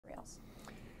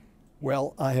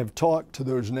Well, I have talked to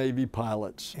those Navy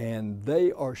pilots, and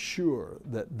they are sure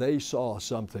that they saw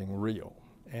something real.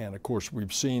 And of course,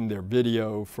 we've seen their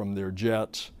video from their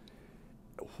jets.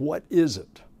 What is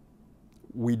it?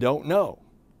 We don't know.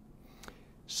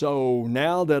 So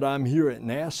now that I'm here at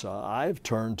NASA, I've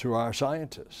turned to our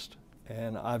scientists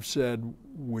and I've said,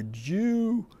 would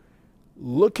you,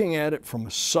 looking at it from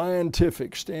a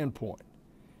scientific standpoint,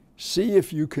 see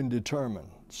if you can determine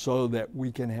so that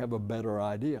we can have a better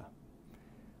idea?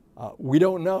 We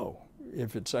don't know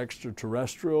if it's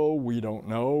extraterrestrial. We don't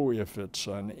know if it's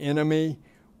an enemy.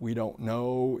 We don't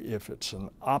know if it's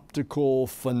an optical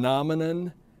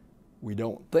phenomenon. We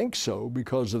don't think so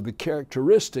because of the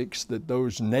characteristics that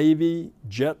those Navy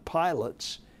jet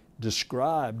pilots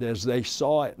described as they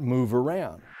saw it move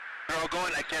around. They're all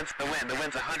going against the wind. The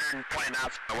wind's 120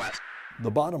 knots from the west.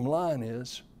 The bottom line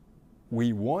is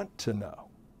we want to know,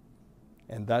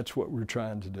 and that's what we're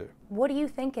trying to do. What do you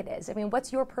think it is? I mean,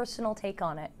 what's your personal take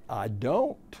on it? I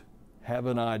don't have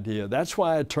an idea. That's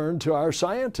why I turned to our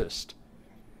scientists.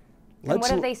 And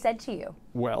what have they said to you?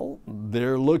 Well,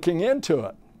 they're looking into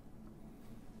it.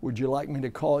 Would you like me to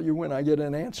call you when I get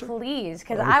an answer? Please,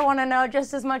 because I want to know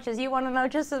just as much as you want to know,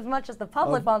 just as much as the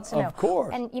public wants to know. Of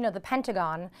course. And you know, the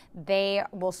Pentagon, they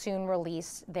will soon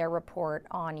release their report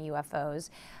on UFOs.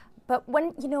 But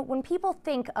when people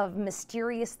think of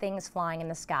mysterious things flying in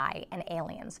the sky and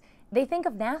aliens, they think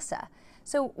of NASA.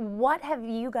 So what have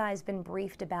you guys been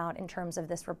briefed about in terms of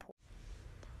this report?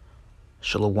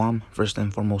 Shalom. First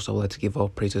and foremost, I would like to give all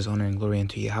praises, honor, and glory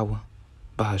unto Yahweh.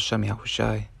 Bahasham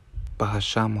Yahushai.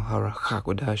 Bahasham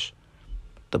Harakhakwadash.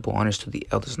 Double honors to the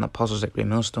elders and apostles at Great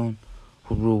Millstone,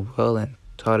 who ruled well and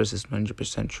taught us this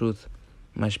 100% truth.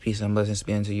 Much peace and blessings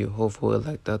be unto you, hopeful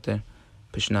elect out there,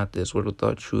 pushing out this word with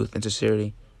all truth and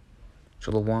sincerity.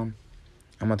 Shalom.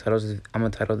 I'm gonna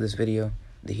title this video,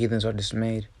 "The Heathens Are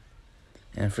Dismayed."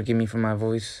 And forgive me for my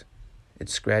voice,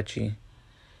 it's scratchy.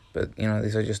 But,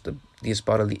 these are just these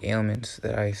bodily ailments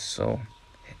that I so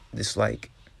dislike.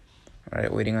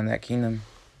 Alright, waiting on that kingdom,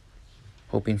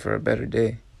 hoping for a better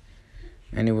day.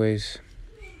 Anyways,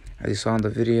 as you saw in the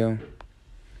video,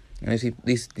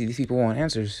 these people want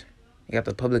answers. You got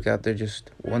the public out there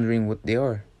just wondering what they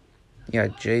are. You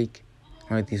got Jake,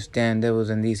 right, these Dan Devils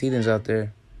and these heathens out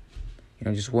there,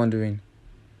 just wondering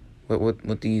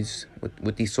what these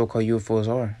so-called UFOs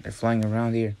are. They're flying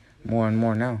around here more and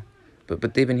more now.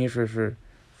 But they've been here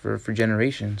for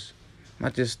generations,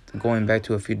 not just going back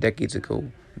to a few decades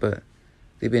ago, but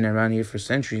they've been around here for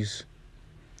centuries,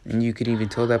 and you could even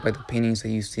tell that by the paintings that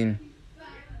you've seen.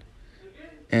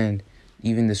 And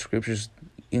even the scriptures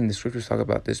talk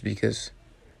about this, because,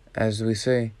 as we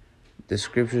say,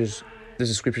 there's a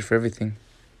scripture for everything.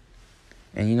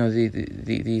 And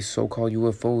these so-called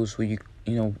UFOs, what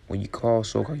you call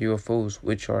so-called UFOs,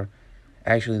 which are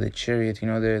actually the chariots,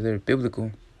 they're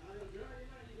biblical.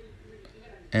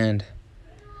 And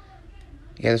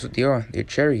yeah, that's what they are. They're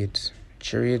chariots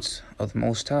of the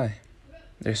Most High.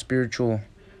 They're spiritual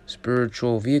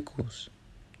vehicles.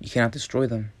 You cannot destroy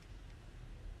them.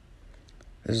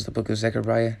 This is the book of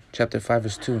Zechariah, chapter 5,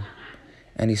 verse 2.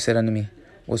 And he said unto me,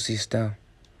 What seest thou?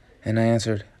 And I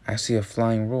answered, I see a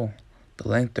flying roll. The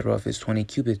length thereof is 20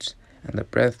 cubits, and the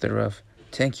breadth thereof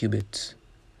 10 cubits.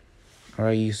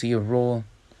 Alright, you see a roll,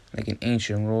 like an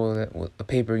ancient roll, with a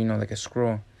paper, like a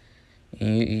scroll.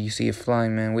 And you see it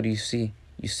flying, man. What do you see?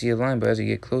 You see a line, but as you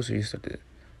get closer, you start to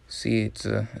see it's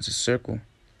a circle.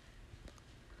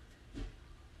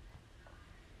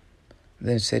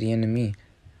 Then said he unto me,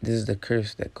 This is the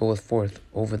curse that goeth forth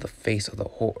over the face of the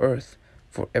whole earth.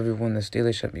 For everyone that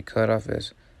stealeth shall be cut off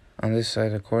as on this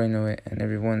side according to it, and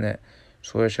everyone that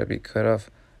sweareth shall be cut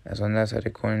off as on that side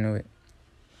according to it.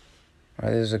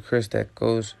 Alright, this is a curse that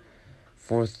goes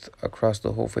forth across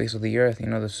the whole face of the earth,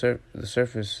 the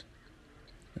surface.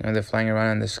 They're flying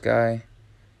around in the sky.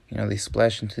 They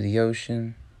splash into the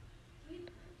ocean.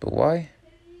 But why?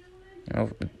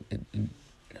 Who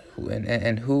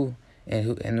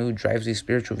drives these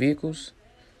spiritual vehicles?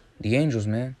 The angels,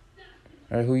 man.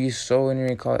 Or who you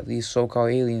so call these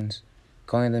so-called aliens,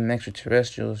 calling them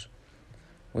extraterrestrials,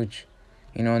 which,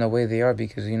 in a way they are,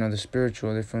 because they're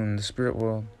spiritual. They're from the spirit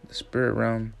world, the spirit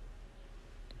realm.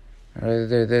 Or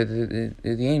they're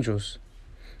the angels.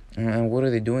 And what are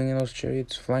they doing in those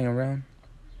chariots, flying around?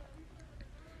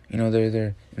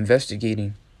 They're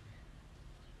investigating.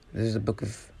 This is the book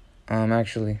of,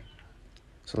 the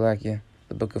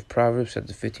book of Proverbs,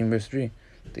 chapter 15, verse 3.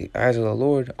 The eyes of the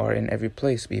Lord are in every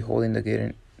place, beholding the good,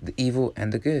 and the evil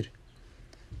and the good.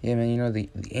 Yeah, man, the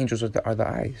angels are the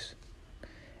eyes.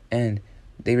 And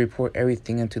they report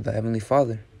everything unto the Heavenly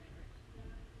Father.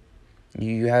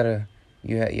 You had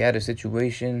you had a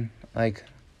situation like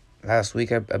last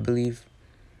week, I believe,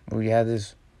 where you had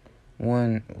this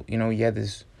one, you had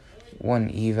this one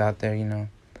Eve out there,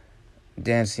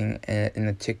 dancing in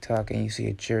the TikTok, and you see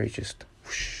a chariot just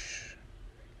whoosh,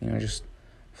 just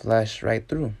flash right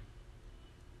through.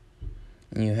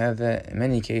 And you have that in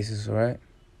many cases, right?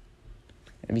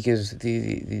 Because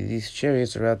these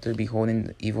chariots are out there beholding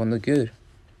the evil and the good.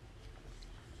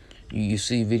 You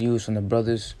see videos from the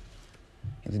brothers,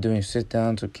 they're doing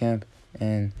sit-downs or camp,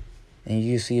 and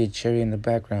you see a chariot in the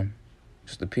background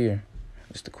just appear,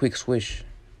 just a quick swish.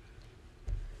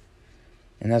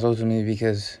 And that's ultimately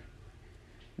because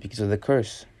of the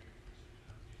curse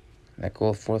that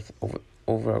goes forth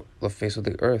over the face of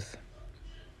the earth.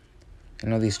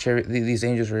 These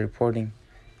angels are reporting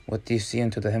what they see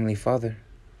unto the Heavenly Father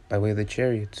by way of the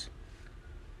chariots.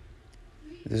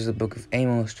 This is the book of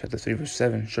Amos, chapter 3, verse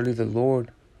 7. Surely the Lord,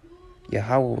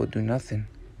 Yahweh, will do nothing,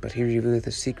 but he revealeth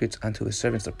the secrets unto his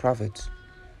servants, the prophets.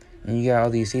 And you got all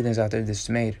these heathens out there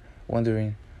dismayed,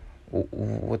 wondering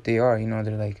what they are.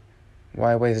 They're like,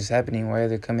 why is this happening? Why are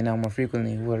they coming out more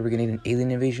frequently? What, are we going to get an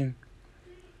alien invasion?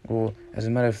 Well, as a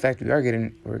matter of fact, we are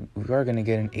going to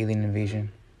get an alien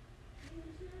invasion.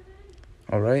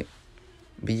 All right?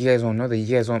 But you guys don't know that.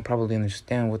 You guys don't probably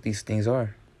understand what these things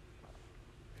are.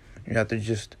 You're out there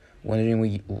just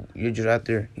wondering you're just out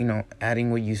there,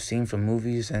 adding what you've seen from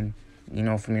movies and,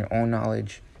 from your own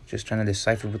knowledge, just trying to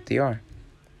decipher what they are.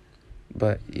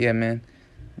 But yeah, man,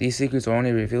 these secrets are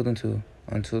only revealed unto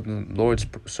the Lord's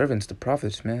servants, the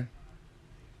prophets, man.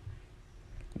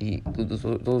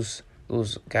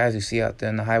 Those guys you see out there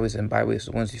on the highways and byways,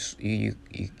 the ones you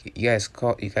guys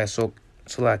so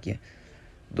Salakia,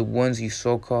 the ones you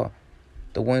so-called,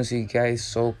 the ones you guys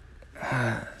so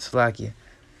Salakia,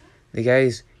 the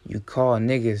guys you call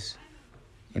niggas,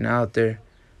 out there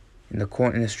in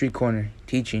the street corner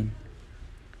teaching,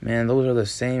 man, those are the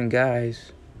same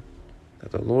guys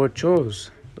that the Lord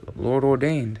chose, that the Lord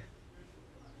ordained,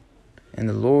 and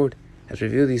the Lord has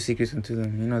revealed these secrets unto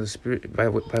them. The Spirit by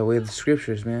way of the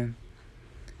scriptures, man.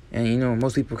 And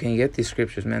most people can't get these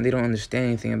scriptures, man. They don't understand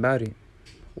anything about it.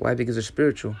 Why? Because they're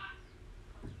spiritual.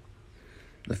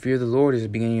 The fear of the Lord is the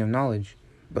beginning of knowledge.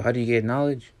 But how do you get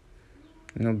knowledge?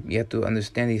 You have to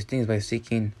understand these things by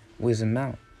seeking wisdom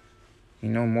out.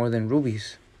 More than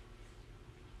rubies.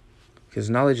 Because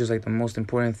knowledge is like the most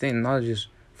important thing. Knowledge is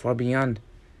far beyond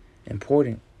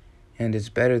important. And it's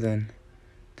better than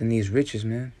these riches,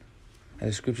 man. As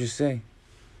the scriptures say,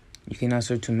 you cannot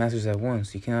serve two masters at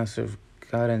once. You cannot serve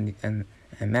God and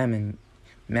mammon.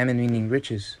 Mammon meaning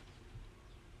riches.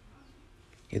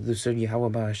 You have to serve Yahweh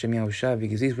by Hashem Yahushua,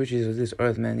 because these riches of this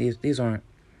earth, man, these aren't,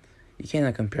 you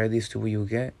cannot compare these to what you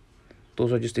get.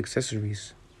 Those are just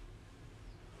accessories.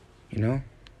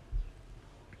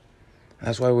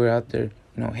 That's why we're out there,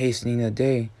 hastening the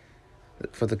day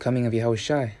for the coming of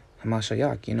Yahushua,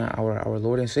 Hamashiach, our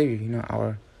Lord and Savior,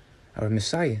 our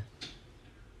Messiah,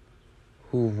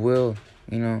 who will,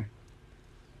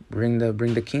 bring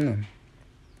the kingdom.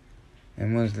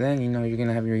 And once then, you're going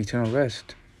to have your eternal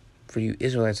rest for you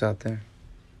Israelites out there.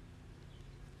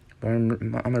 But I'm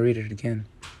going to read it again.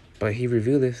 But he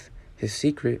revealeth his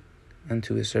secret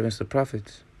unto his servants, the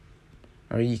prophets.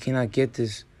 Or you cannot get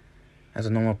this as a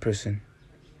normal person.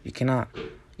 You cannot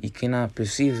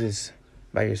perceive this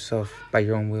by yourself, by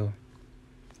your own will.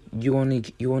 You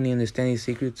only understand these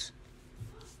secrets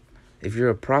if you're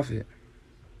a prophet.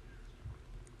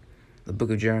 The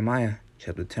book of Jeremiah,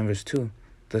 chapter 10, verse 2.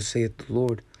 Thus saith the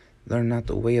Lord, learn not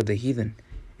the way of the heathen,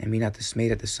 and be not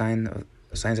dismayed at the signs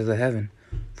of the heaven,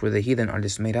 for the heathen are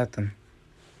dismayed at them.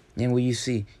 And what you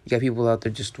see, you got people out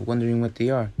there just wondering what they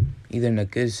are, either in a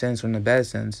good sense or in a bad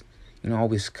sense.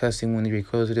 Always cussing when they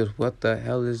record videos. What the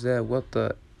hell is that? What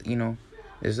the,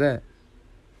 is that?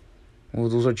 Well,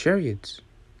 those are chariots.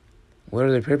 What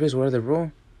are their purpose? What are their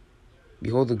role?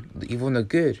 Behold the evil and the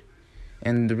good.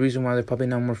 And the reason why they're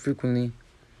popping out more frequently,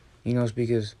 is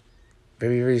because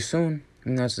very, very soon,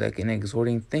 it's like an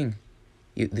exhorting thing.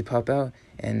 They pop out,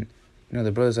 and,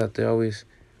 the brothers out there always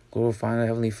glorifying the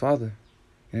Heavenly Father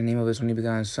in the name of his only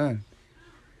begotten Son.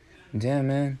 Damn,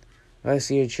 man. If I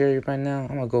see a chariot right now,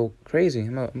 I'm gonna go crazy.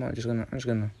 I'm just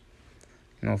gonna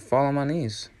fall on my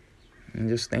knees and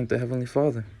just thank the Heavenly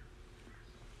Father.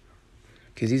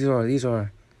 Because these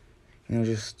are,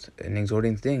 just an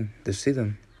exhorting thing to see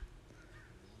them.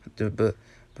 But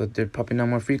they're popping out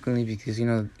more frequently because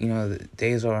the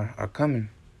days are coming.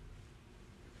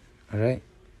 All right,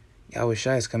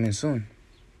 Yahushua is coming soon,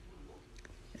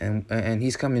 and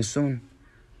he's coming soon.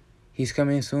 He's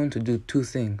coming soon to do two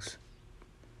things.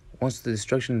 Once the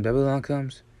destruction of Babylon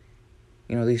comes,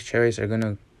 these chariots are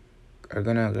gonna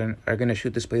gonna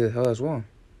shoot this place to hell as well.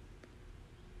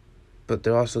 But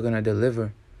they're also gonna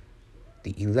deliver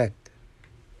the elect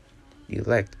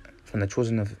from the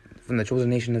chosen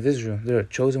nation of Israel. They're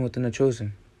chosen within the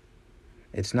chosen.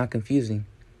 It's not confusing.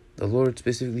 The Lord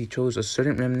specifically chose a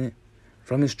certain remnant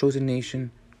from His chosen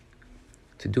nation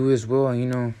to do His will,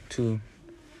 and to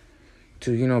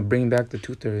bring back the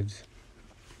 2/3.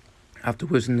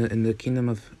 Afterwards, in the kingdom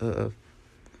of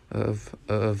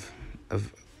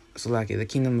Salakia, the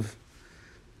kingdom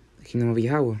of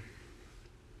Yahweh.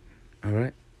 All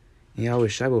right, Yahweh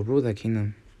Shai will rule that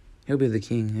kingdom. He'll be the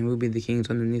king, and we'll be the kings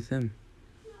underneath him.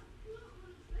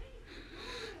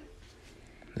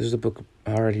 This is the book.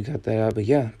 I already got that out, but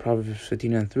yeah, Proverbs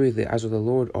 15:3. The eyes of the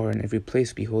Lord are in every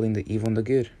place, beholding the evil and the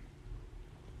good.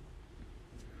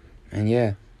 And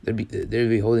yeah, they're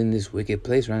beholding this wicked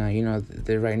place right now.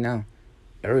 They're right now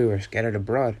everywhere, scattered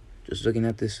abroad, just looking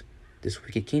at this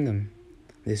wicked kingdom,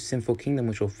 this sinful kingdom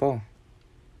which will fall.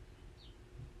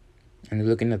 And they're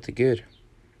looking at the good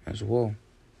as well.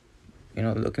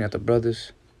 Looking at the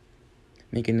brothers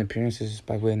making appearances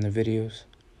by way in the videos.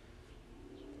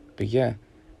 But yeah,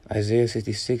 Isaiah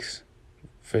 66,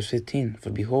 verse 15. For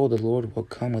behold, the Lord will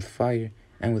come with fire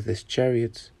and with his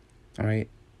chariots. All right,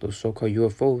 those so-called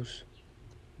UFOs.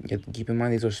 You have to keep in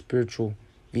mind these are spiritual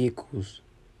vehicles.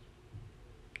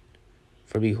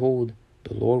 For behold,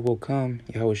 the Lord will come,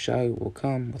 Yahweh Shai will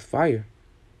come with fire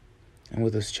and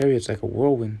with his chariots like a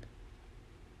whirlwind.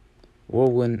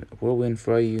 Whirlwind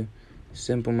for all you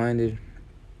simple-minded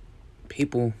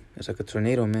people. It's like a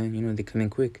tornado, man. They come in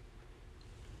quick.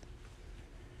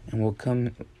 And will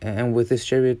come, and with his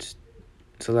chariots,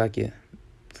 Salakia.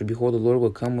 For behold, the Lord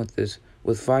will come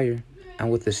with fire,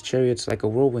 and with his chariots like a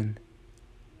whirlwind,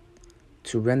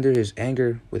 to render his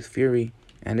anger with fury,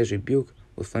 and his rebuke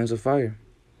with flames of fire.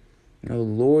 The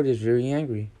Lord is very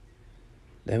angry.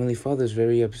 The Heavenly Father is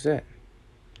very upset.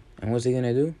 And what's he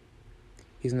gonna do?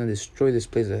 He's gonna destroy this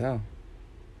place of hell.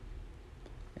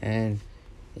 And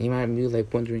you might be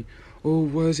like wondering, oh,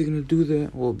 why is he gonna do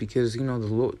that? Well, because the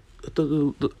Lord,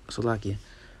 Salakia,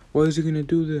 why is he gonna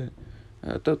do that?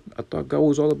 I thought God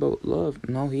was all about love.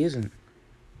 No, he isn't.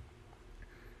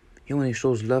 He only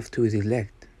shows love to his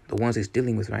elect, the ones he's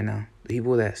dealing with right now, the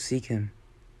people that seek him.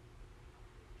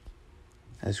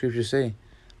 As scriptures say,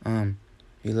 you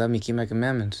love me, keep my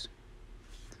commandments.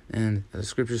 And the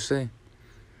scriptures say,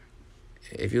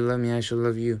 if you love me, I shall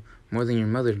love you more than your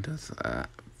mother does.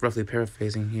 Roughly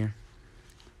paraphrasing here.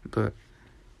 But,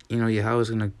 Yahweh's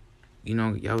gonna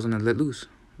let loose.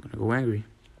 Gonna go angry.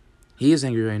 He is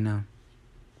angry right now.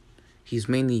 He's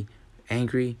mainly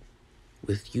angry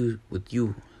with you,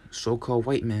 so-called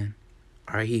white man.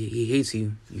 Alright, he hates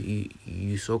you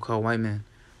so-called white man,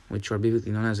 which are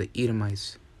biblically known as the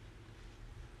Edomites.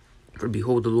 For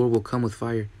behold, the Lord will come with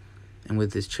fire, and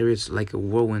with his chariots like a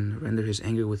whirlwind, render his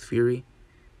anger with fury,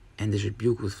 and his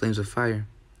rebuke with flames of fire.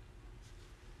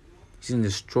 He's going to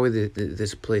destroy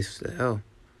this place to hell,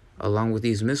 along with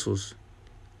these missiles.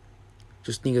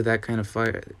 Just think of that kind of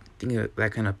fire. Think of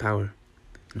that kind of power.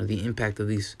 The impact of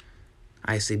these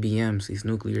ICBMs, these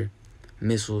nuclear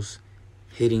missiles,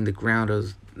 hitting the ground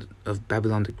of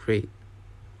Babylon the Great,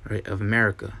 right, of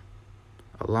America,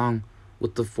 along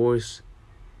with the force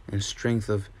and strength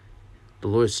of the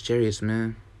Lord's chariots,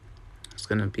 man. It's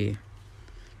gonna be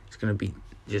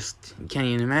just, you can't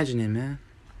even imagine it, man.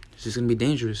 It's just gonna be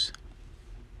dangerous.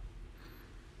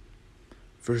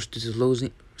 First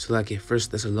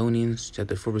Thessalonians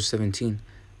chapter 4 verse 17.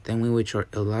 Then we which are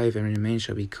alive and remain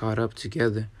shall be caught up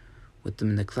together with them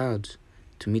in the clouds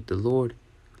to meet the Lord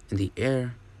in the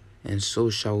air, and so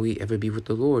shall we ever be with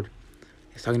the Lord.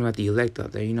 It's talking about the elect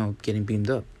out there, getting beamed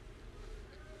up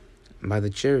by the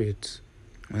chariots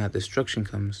when that destruction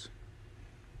comes.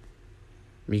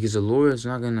 Because the Lord is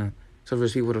not gonna suffer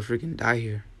his people to freaking die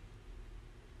here.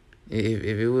 If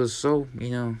it was so,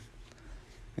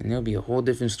 and there'll be a whole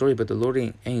different story. But the Lord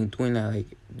ain't doing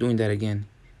that again.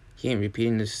 He ain't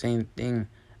repeating the same thing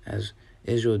as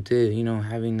Israel did,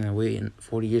 having to wait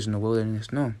 40 years in the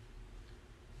wilderness. No.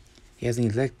 He has an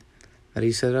elect that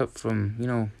he set up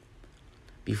from,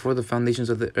 before the foundations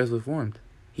of the earth were formed.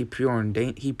 He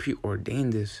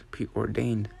preordained this.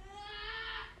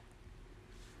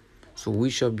 So we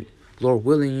shall be, Lord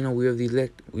willing, we have the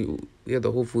elect. We have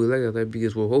the hopeful elect out there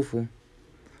because we're hopeful.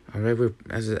 All right, we're,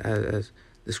 as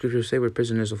the scriptures say, we're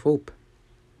prisoners of hope.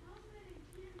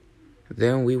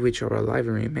 Then we which are alive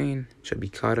and remain shall be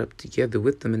caught up together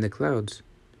with them in the clouds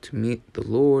to meet the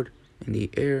Lord in the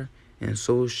air, and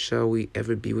so shall we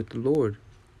ever be with the Lord.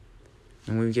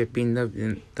 And when we get beaten up,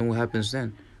 then what happens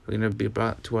then? We're going to be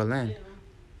brought to our land.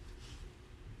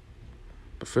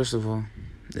 But first of all,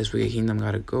 this wicked kingdom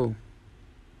gotta go.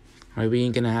 Right? We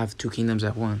ain't gonna have two kingdoms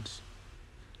at once.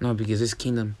 No, because this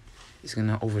kingdom is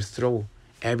gonna overthrow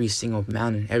every single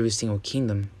mountain, every single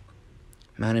kingdom.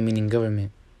 Mountain meaning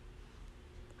government.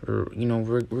 Or, you know,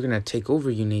 we're gonna take over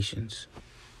you nations.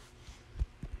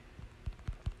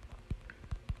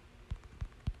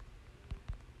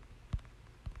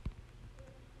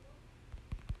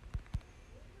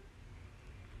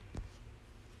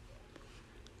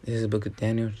 This is the book of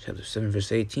Daniel, chapter 7,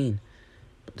 verse 18.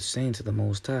 But the saints of the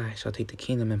Most High shall take the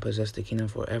kingdom and possess the kingdom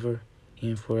forever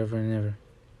and forever and ever.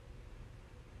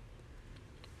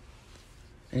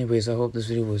 Anyways, I hope this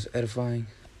video was edifying.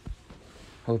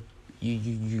 Hope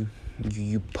you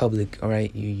public, all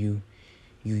right? You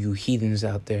heathens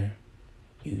out there,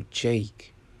 you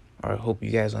Jake. All right, hope you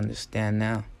guys understand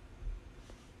now.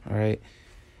 All right.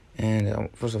 And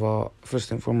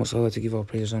first and foremost, I'd like to give all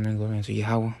praise, honor, and glory unto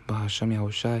Yahweh, Bahasham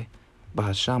Yahushai,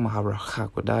 Bahasham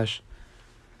Habrachakodash.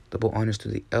 Double honors to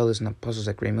the elders and apostles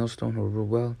at Great Millstone who rule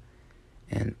well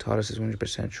and taught us His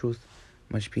 100% truth.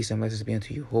 Much peace and blessings be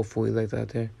unto you, hopeful elect out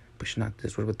there, pushing out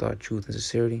this word with all truth and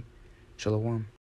sincerity. Shalom.